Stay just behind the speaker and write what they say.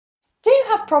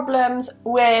have problems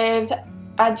with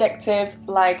adjectives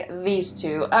like these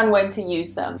two and when to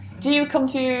use them? Do you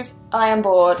confuse I am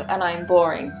bored and I am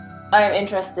boring? I am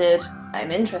interested, I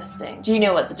am interesting. Do you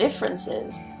know what the difference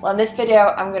is? Well, in this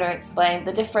video I'm going to explain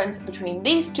the difference between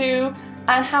these two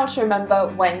and how to remember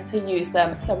when to use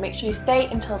them. So make sure you stay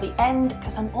until the end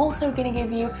because I'm also going to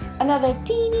give you another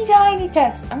teeny tiny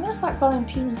test. I'm going to start calling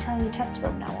teeny tiny tests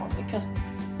from now on because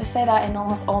I say that in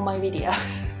almost all my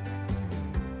videos.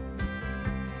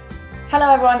 Hello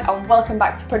everyone and welcome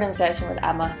back to Pronunciation with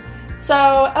Emma.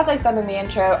 So as I said in the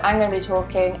intro, I'm going to be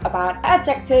talking about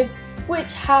adjectives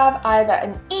which have either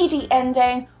an ed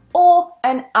ending or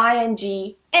an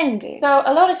ing ending. So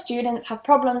a lot of students have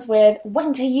problems with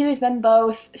when to use them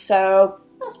both, so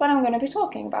that's what I'm going to be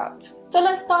talking about. So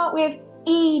let's start with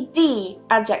ed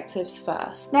adjectives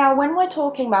first. Now when we're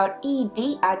talking about ed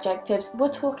adjectives, we're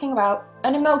talking about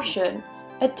an emotion,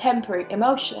 a temporary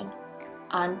emotion.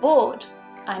 I'm bored,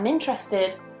 I'm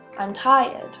interested, I'm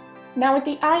tired. Now with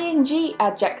the ing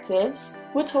adjectives,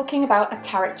 we're talking about a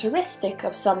characteristic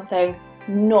of something,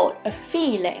 not a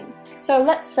feeling. So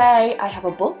let's say I have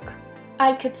a book.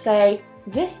 I could say,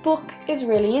 this book is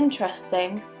really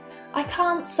interesting. I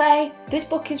can't say, this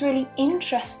book is really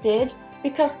interested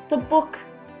because the book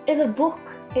is a book.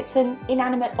 It's an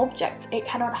inanimate object. It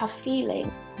cannot have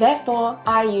feeling. Therefore,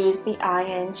 I use the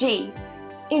ing,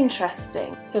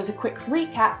 interesting. So as a quick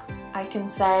recap, I can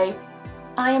say,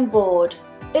 I am bored.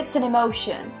 It's an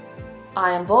emotion.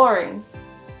 I am boring.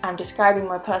 I'm describing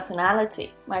my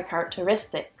personality, my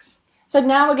characteristics. So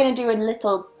now we're going to do a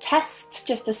little test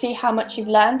just to see how much you've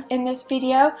learned in this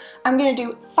video. I'm going to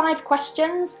do 5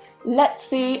 questions. Let's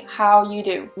see how you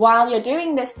do. While you're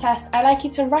doing this test, I'd like you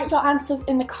to write your answers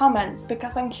in the comments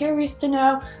because I'm curious to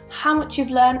know how much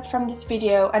you've learned from this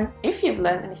video, and if you've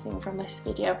learned anything from this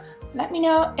video, let me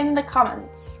know in the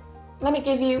comments. Let me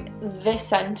give you this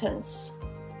sentence.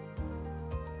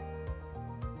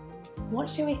 What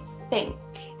do we think?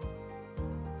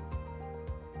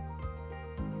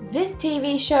 This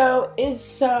TV show is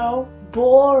so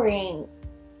boring.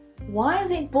 Why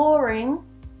is it boring?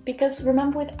 Because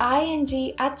remember, with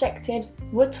ing adjectives,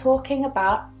 we're talking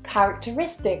about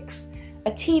characteristics.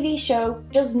 A TV show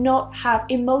does not have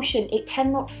emotion. It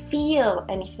cannot feel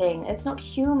anything. It's not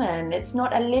human. It's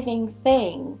not a living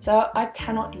thing. So I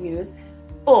cannot use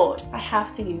bored. I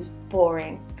have to use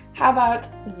boring. How about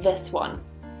this one?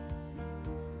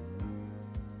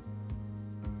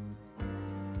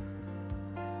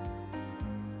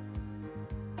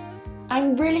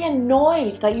 I'm really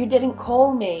annoyed that you didn't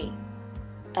call me.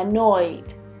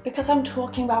 Annoyed, because I'm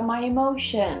talking about my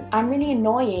emotion. I'm really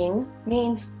annoying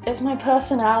means it's my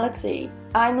personality.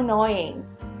 I'm annoying.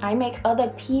 I make other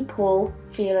people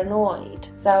feel annoyed.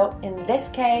 So in this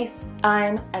case,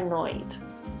 I'm annoyed.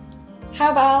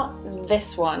 How about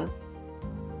this one?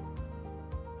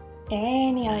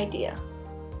 Any idea?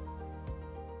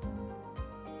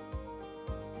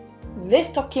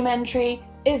 This documentary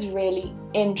is really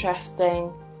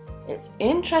interesting. It's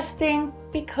interesting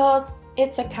because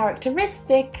it's a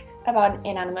characteristic about an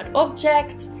inanimate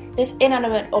object. This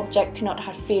inanimate object cannot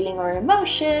have feeling or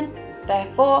emotion,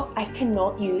 therefore I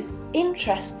cannot use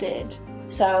interested.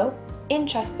 So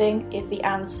interesting is the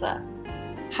answer.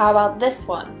 How about this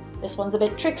one? This one's a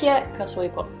bit trickier because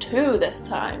we've got 2 this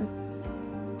time.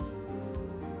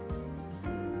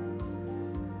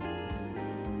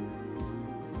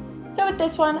 So with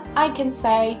this one, I can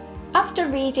say, after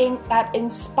reading that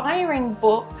inspiring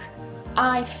book,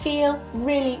 I feel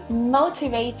really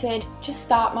motivated to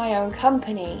start my own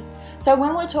company. So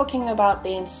when we're talking about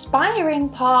the inspiring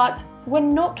part, we're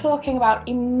not talking about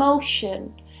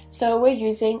emotion. So we're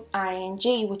using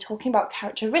ing, we're talking about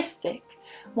characteristic.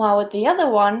 While with the other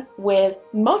one, with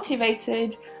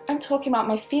motivated, I'm talking about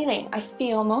my feeling. I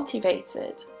feel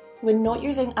motivated. We're not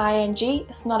using ing,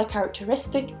 it's not a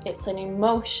characteristic, it's an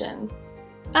emotion.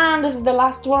 And this is the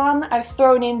last one. I've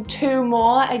thrown in 2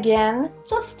 more again,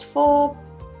 just for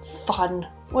fun.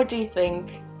 What do you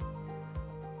think?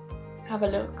 Have a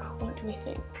look. What do we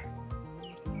think?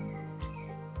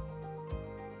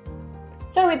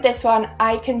 So with this one,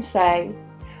 I can say,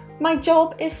 my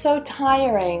job is so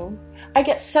tiring. I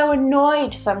get so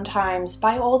annoyed sometimes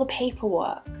by all the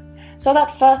paperwork. So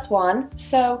that first one,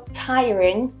 so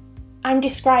tiring, I'm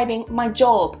describing my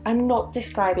job. I'm not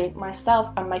describing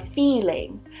myself and my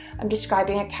feeling. I'm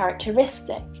describing a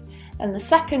characteristic. And the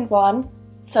second one,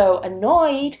 so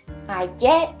annoyed, I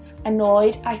get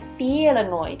annoyed, I feel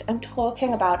annoyed. I'm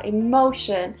talking about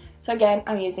emotion. So again,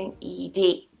 I'm using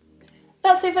ed.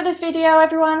 That's it for this video,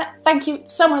 everyone. Thank you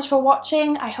so much for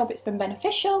watching. I hope it's been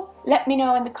beneficial. Let me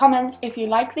know in the comments if you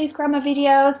like these grammar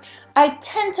videos. I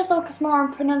tend to focus more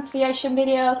on pronunciation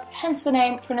videos, hence the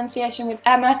name Pronunciation with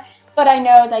Emma, but I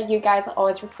know that you guys are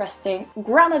always requesting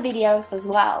grammar videos as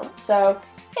well, so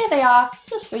here they are,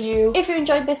 just for you. If you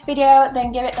enjoyed this video,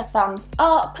 then give it a thumbs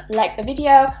up, like the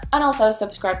video, and also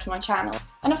subscribe to my channel.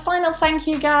 And a final thank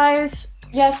you, guys.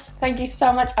 Yes, thank you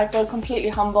so much. I feel completely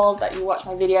humbled that you watch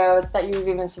my videos, that you've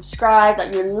even subscribed,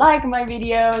 that you like my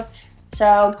videos.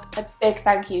 So a big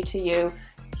thank you to you.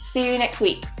 See you next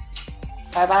week.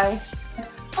 Bye bye.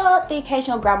 Oh, the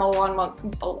occasional grammar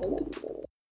one.